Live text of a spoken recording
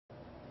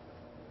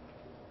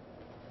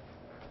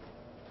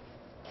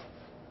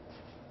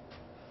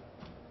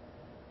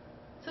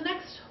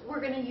we're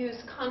going to use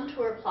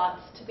contour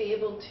plots to be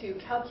able to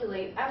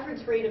calculate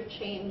average rate of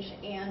change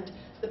and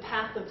the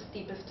path of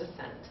steepest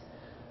descent.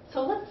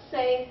 So let's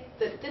say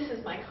that this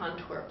is my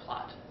contour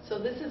plot. So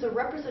this is a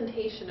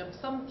representation of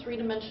some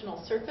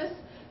three-dimensional surface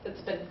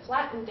that's been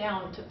flattened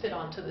down to fit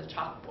onto the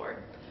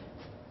chalkboard.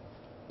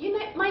 You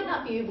might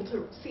not be able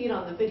to see it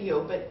on the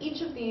video, but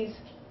each of these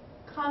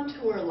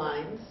contour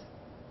lines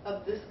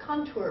of this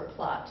contour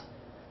plot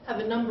have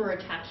a number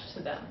attached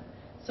to them.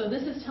 So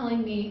this is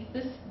telling me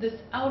this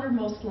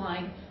outermost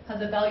line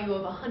has a value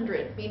of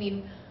 100,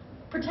 meaning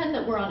pretend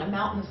that we're on a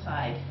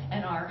mountainside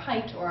and our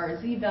height or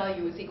our z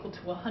value is equal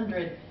to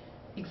 100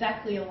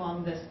 exactly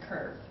along this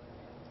curve.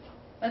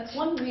 That's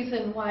one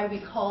reason why we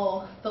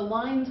call the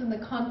lines in the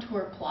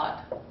contour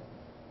plot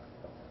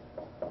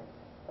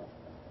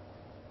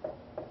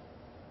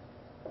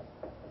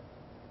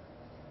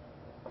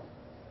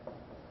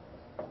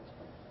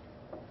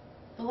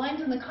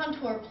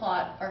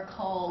are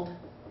called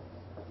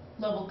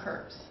level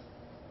curves.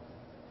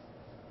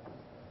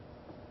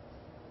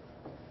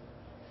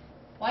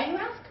 Why, you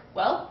ask?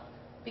 Well,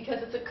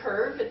 because it's a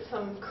curve, it's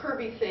some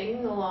curvy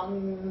thing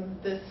along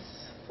this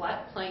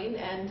flat plane,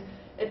 and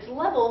it's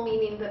level,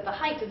 meaning that the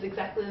height is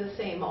exactly the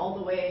same all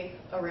the way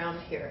around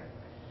here.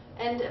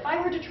 And if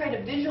I were to try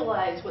to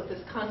visualize what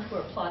this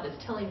contour plot is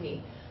telling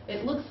me,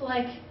 it looks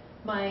like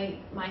my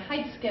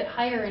heights get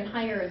higher and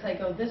higher as I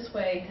go this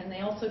way, and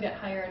they also get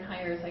higher and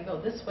higher as I go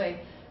this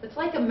way. It's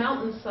like a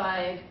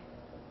mountainside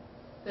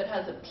that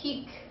has a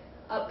peak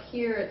up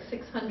here at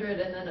 600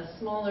 and then a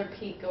smaller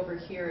peak over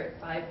here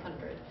at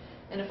 500.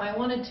 And if I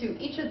wanted to,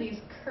 each of these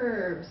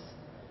curves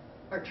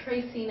are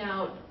tracing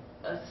out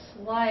a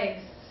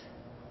slice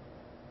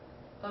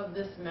of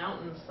this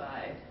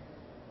mountainside.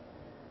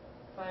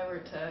 If I were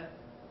to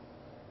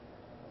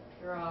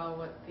draw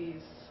what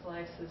these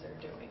slices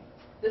are doing.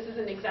 This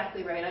isn't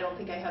exactly right. I don't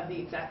think I have the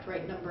exact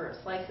right number of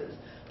slices.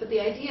 But the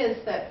idea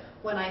is that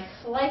when I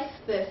slice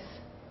this,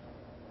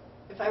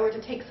 if I were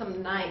to take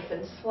some knife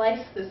and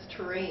slice this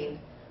terrain,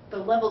 the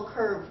level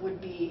curve would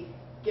be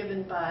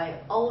given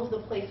by all of the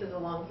places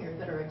along here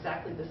that are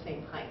exactly the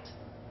same height.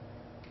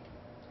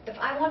 If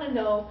I want to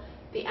know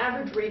the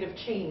average rate of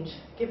change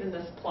given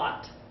this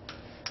plot,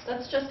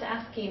 that's just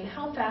asking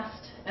how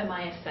fast am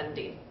I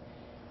ascending?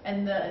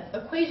 And the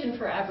equation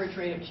for average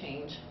rate of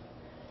change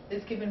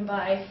is given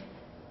by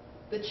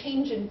the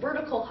change in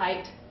vertical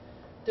height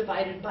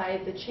divided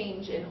by the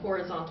change in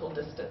horizontal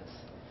distance.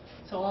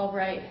 So I'll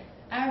write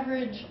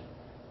average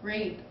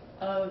rate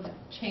of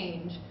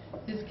change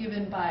is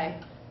given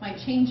by my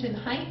change in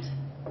height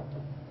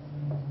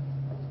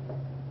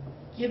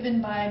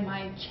given by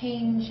my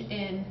change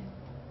in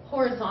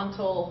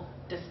horizontal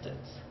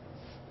distance.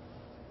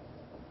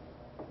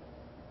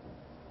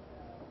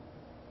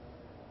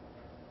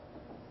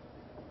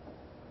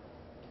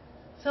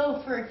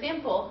 So for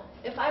example,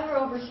 if I were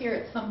over here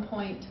at some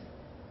point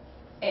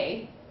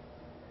A,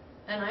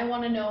 and I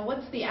want to know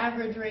what's the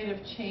average rate of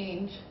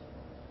change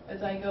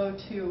as I go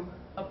to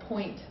a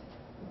point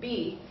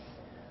B,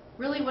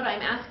 really what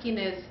I'm asking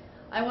is,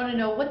 I want to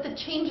know what the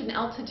change in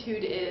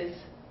altitude is,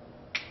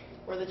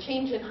 or the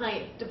change in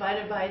height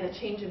divided by the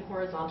change in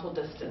horizontal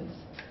distance.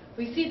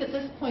 We see that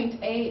this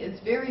point A is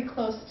very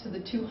close to the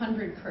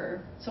 200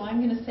 curve, so I'm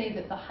going to say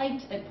that the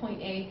height at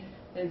point A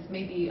is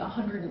maybe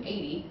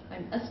 180,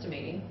 I'm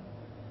estimating.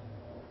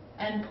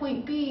 And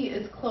point B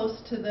is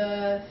close to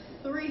the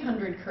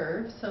 300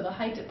 curve, so the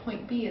height at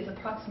point B is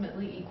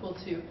approximately equal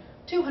to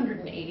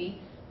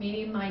 280,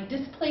 meaning my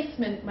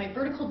displacement, my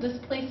vertical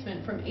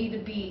displacement from A to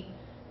B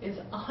is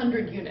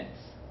 100 units.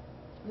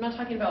 I'm not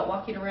talking about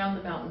walking around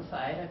the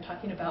mountainside, I'm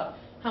talking about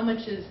how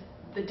much is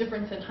the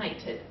difference in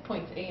height at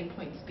points A and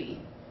points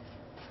B.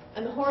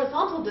 And the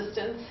horizontal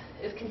distance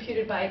is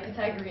computed by a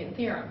Pythagorean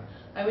theorem.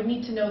 I would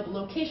need to know the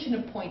location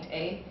of point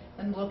A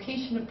and the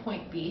location of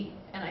point B,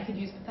 and I could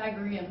use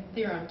Pythagorean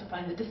theorem to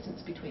find the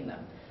distance between them.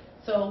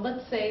 So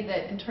let's say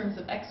that in terms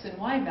of x and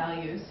y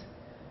values,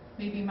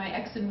 maybe my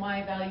x and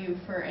y value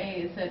for A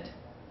is at,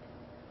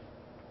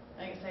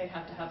 I guess I'd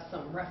have to have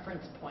some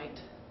reference point.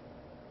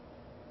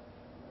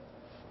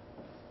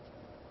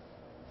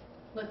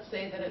 Let's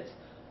say that it's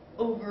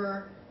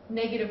over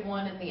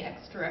 -1 in the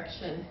x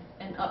direction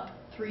and up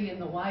 3 in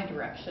the y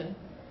direction,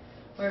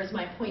 whereas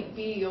my point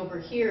B over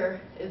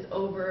here is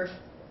over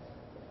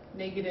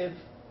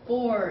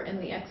 -4 in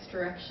the x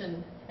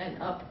direction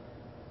and up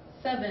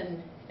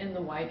 7 in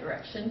the y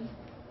direction.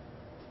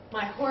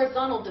 My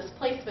horizontal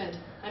displacement,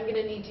 I'm going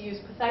to need to use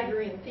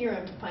Pythagorean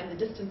theorem to find the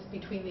distance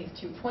between these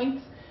 2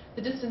 points.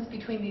 The distance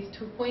between these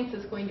 2 points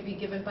is going to be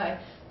given by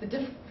the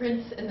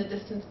difference in the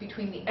distance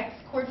between the x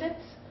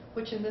coordinates,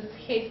 which in this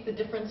case the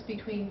difference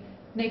between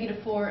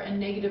 -4 and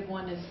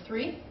 -1 is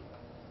 3.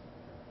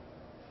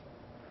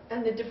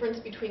 And the difference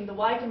between the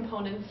y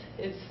components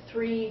is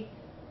 3.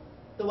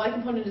 The y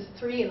component is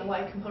 3 and the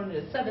y component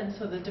is 7,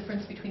 so the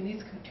difference between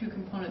these two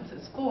components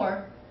is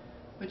 4,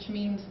 which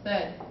means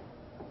that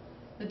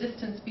the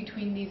distance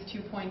between these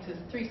 2 points is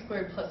 3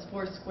 squared plus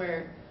 4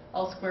 squared,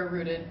 all square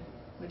rooted,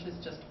 which is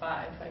just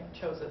 5. I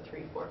chose a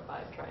 3, 4,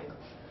 5 triangle.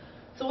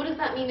 So what does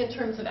that mean in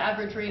terms of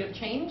average rate of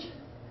change?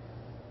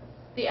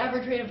 The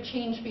average rate of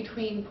change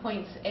between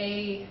points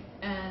A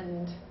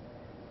and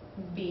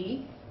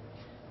B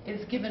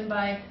is given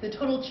by the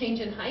total change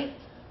in height,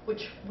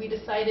 which we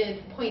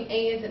decided point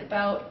A is at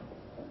about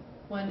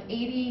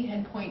 180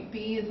 and point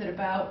B is at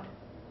about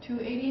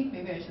 280.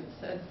 Maybe I should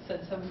have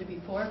said 70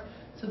 before.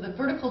 So the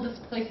vertical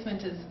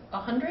displacement is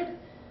 100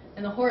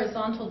 and the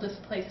horizontal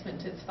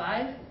displacement is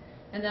 5.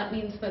 And that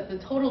means that the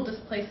total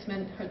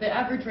displacement, or the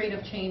average rate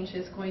of change,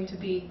 is going to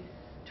be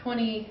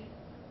 20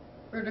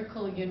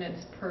 vertical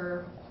units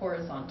per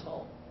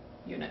horizontal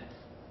unit.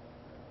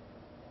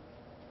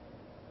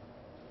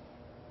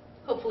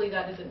 Hopefully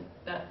that isn't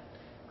that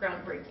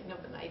groundbreaking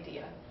of an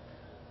idea.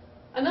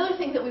 Another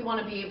thing that we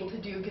want to be able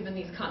to do, given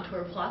these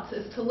contour plots,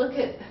 is to look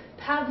at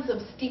paths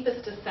of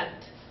steepest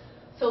descent.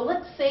 So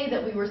let's say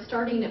that we were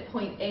starting at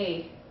point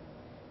A,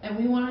 and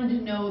we wanted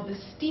to know the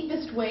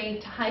steepest way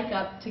to hike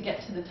up to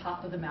get to the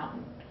top of the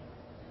mountain.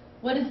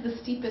 What is the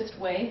steepest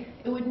way?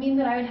 It would mean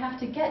that I would have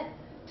to get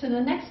to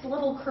the next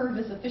level curve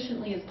as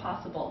efficiently as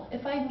possible.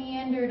 If I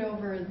meandered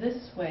over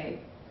this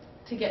way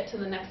to get to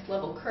the next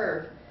level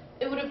curve,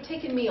 it would have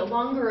taken me a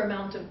longer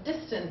amount of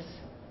distance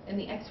in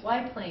the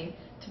xy plane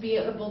to be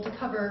able to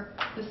cover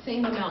the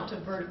same amount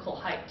of vertical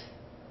height.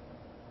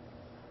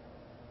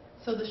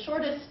 So the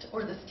shortest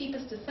or the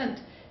steepest descent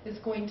is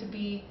going to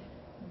be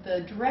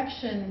the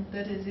direction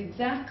that is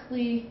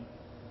exactly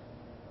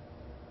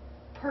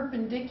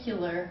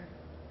perpendicular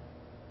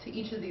to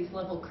each of these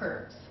level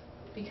curves.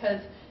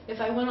 Because if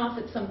I went off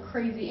at some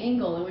crazy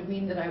angle, it would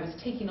mean that I was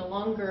taking a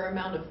longer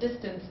amount of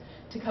distance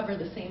to cover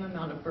the same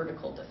amount of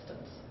vertical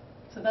distance.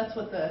 So that's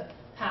what the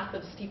path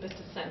of steepest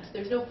descent.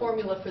 There's no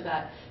formula for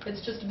that.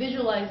 It's just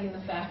visualizing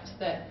the fact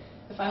that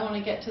if I want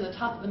to get to the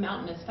top of the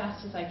mountain as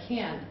fast as I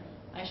can,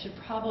 I should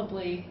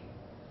probably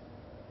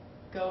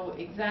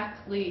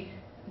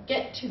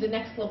get to the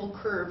next level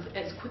curve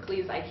as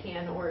quickly as I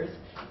can, or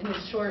in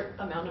as short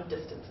amount of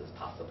distance as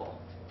possible.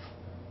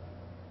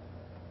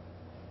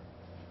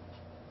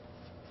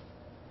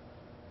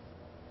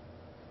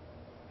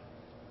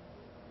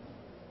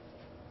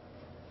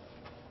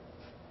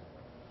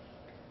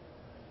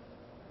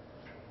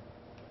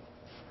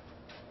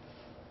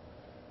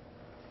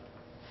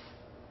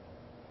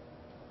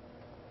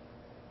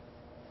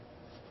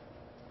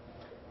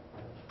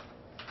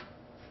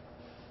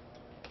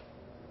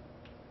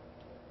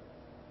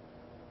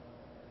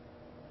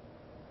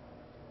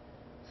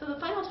 So the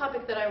final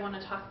topic that I want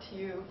to talk to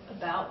you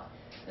about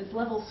is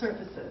level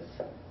surfaces.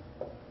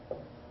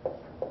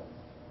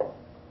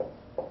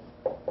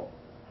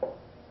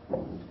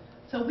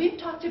 So we've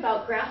talked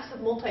about graphs of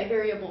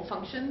multivariable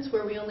functions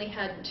where we only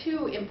had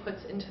 2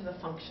 inputs into the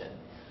function.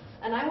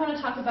 And I want to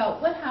talk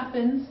about what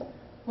happens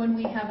when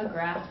we have a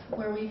graph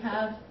where we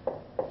have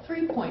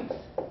 3 points,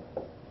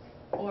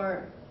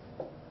 or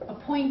a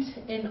point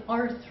in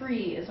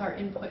R3 is our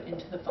input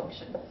into the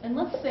function. And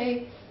let's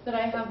say that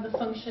I have the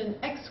function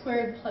x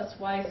squared plus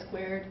y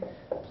squared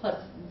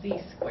plus z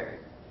squared.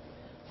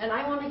 And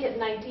I want to get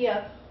an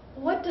idea,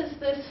 what does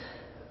this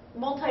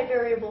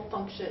multivariable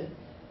function,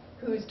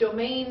 whose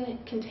domain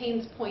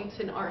contains points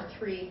in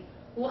R3,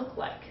 look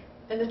like?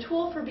 And the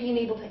tool for being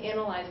able to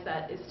analyze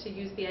that is to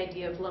use the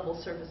idea of level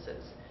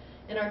surfaces.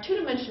 In our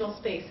 2-dimensional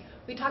space,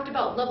 we talked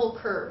about level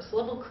curves.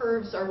 Level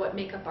curves are what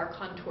make up our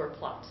contour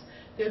plots.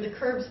 They're the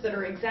curves that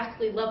are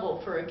exactly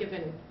level for a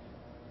given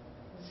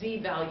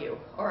z value,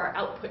 or our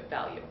output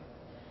value.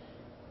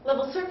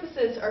 Level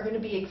surfaces are going to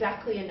be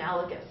exactly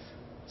analogous.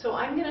 So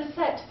I'm going to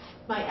set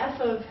my f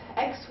of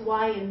x,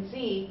 y, and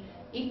z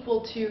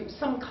equal to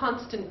some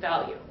constant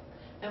value.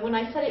 And when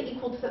I set it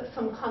equal to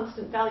some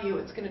constant value,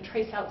 it's going to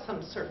trace out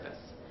some surface.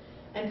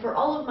 And for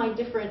all of my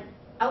different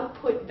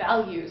output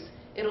values,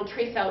 it'll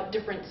trace out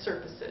different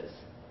surfaces.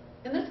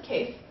 In this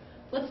case,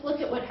 let's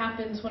look at what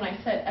happens when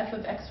I set f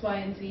of x, y,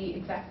 and z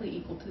exactly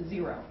equal to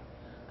 0.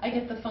 I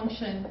get the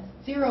function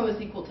 0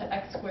 is equal to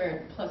x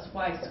squared plus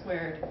y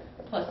squared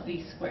plus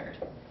z squared.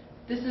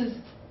 This is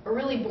a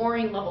really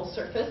boring level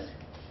surface.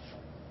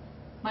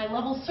 My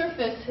level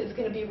surface is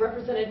going to be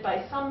represented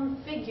by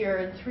some figure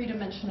in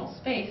 3-dimensional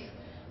space,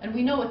 and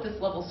we know what this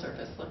level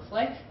surface looks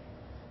like.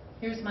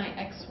 Here's my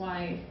x,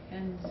 y,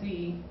 and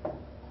z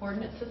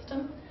coordinate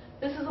system.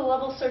 This is a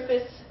level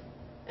surface,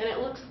 and it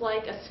looks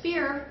like a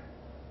sphere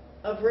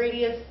of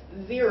radius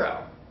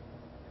 0,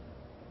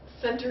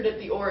 centered at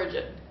the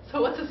origin.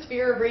 So what's a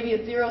sphere of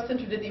radius 0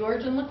 centered at the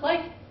origin look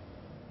like?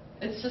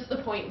 It's just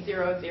the point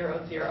 0,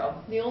 0,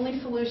 0. The only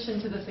solution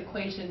to this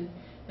equation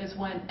is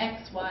when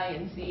x, y,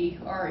 and z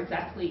are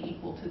exactly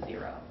equal to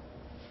 0.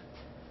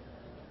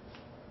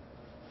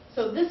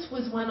 So this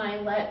was when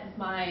I let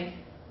my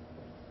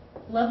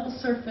level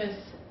surface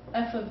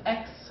f of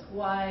x,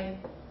 y,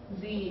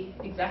 z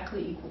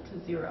exactly equal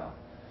to 0.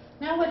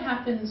 Now what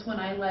happens when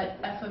I let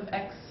f of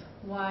x,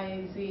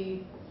 y,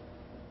 z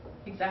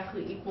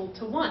exactly equal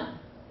to 1,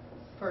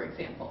 for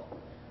example?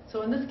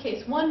 So in this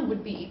case, 1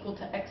 would be equal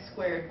to x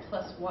squared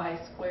plus y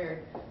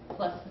squared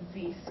plus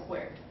z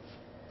squared.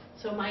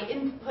 So my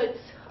inputs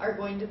are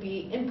going to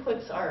be,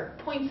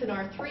 points in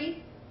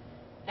R3,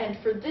 And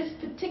for this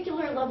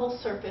particular level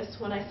surface,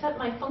 when I set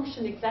my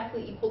function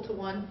exactly equal to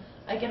 1,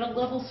 I get a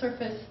level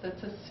surface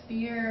that's a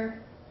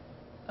sphere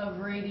of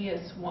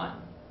radius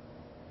 1.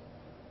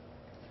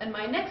 And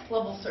my next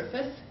level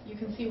surface, you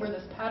can see where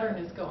this pattern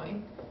is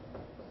going,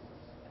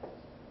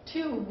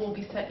 2 will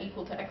be set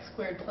equal to x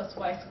squared plus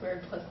y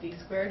squared plus z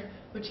squared,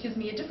 which gives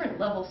me a different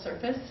level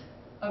surface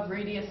of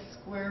radius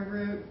square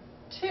root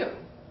 2.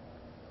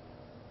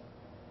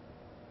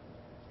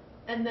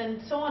 And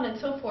then so on and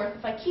so forth.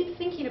 If I keep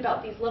thinking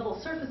about these level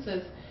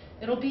surfaces,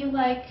 it'll be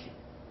like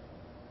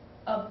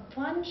a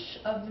bunch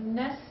of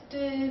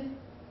nested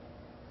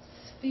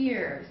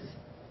spheres.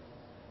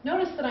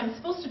 Notice that I'm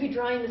supposed to be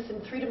drawing this in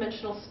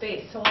three-dimensional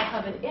space, so I'll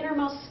have an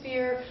innermost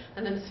sphere,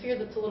 and then a sphere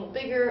that's a little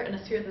bigger, and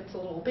a sphere that's a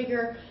little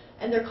bigger.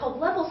 And they're called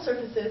level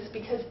surfaces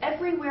because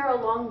everywhere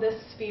along this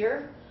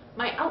sphere,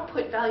 my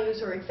output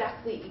values are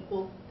exactly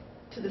equal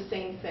to the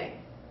same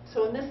thing.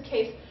 So in this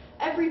case,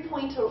 every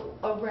point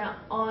around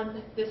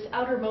on this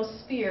outermost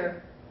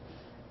sphere,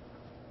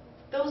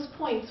 those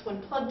points,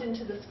 when plugged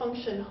into this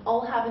function,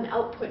 all have an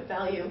output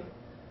value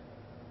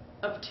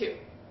of 2.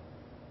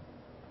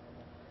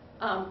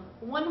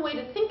 One way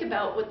to think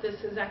about what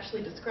this is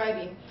actually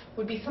describing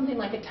would be something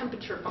like a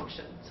temperature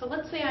function. So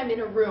let's say I'm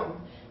in a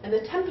room, and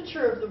the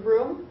temperature of the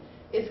room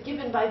is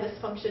given by this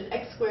function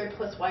x squared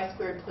plus y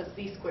squared plus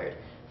z squared.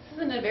 This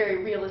isn't a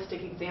very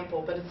realistic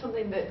example, but it's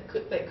something that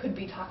could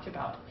be talked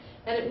about.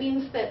 And it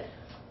means that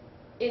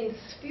in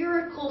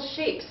spherical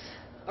shapes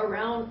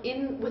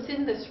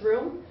within this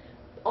room,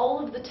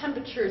 all of the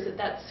temperatures at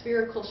that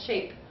spherical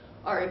shape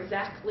are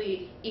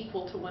exactly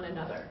equal to one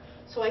another.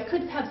 So I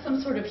could have some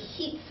sort of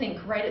heat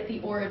sink right at the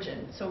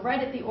origin. So right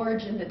at the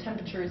origin, the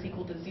temperature is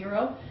equal to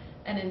 0.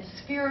 And in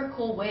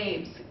spherical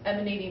waves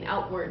emanating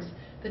outwards,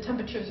 the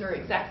temperatures are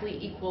exactly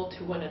equal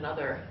to one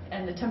another.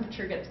 And the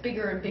temperature gets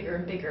bigger and bigger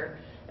and bigger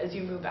as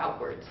you move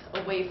outwards,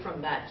 away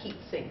from that heat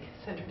sink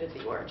centered at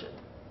the origin.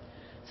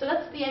 So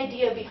that's the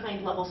idea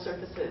behind level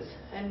surfaces.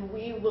 And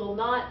we will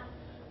not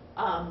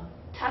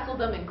tackle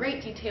them in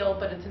great detail,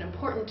 but it's an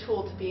important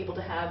tool to be able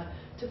to have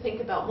to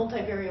think about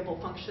multivariable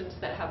functions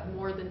that have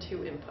more than 2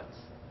 inputs.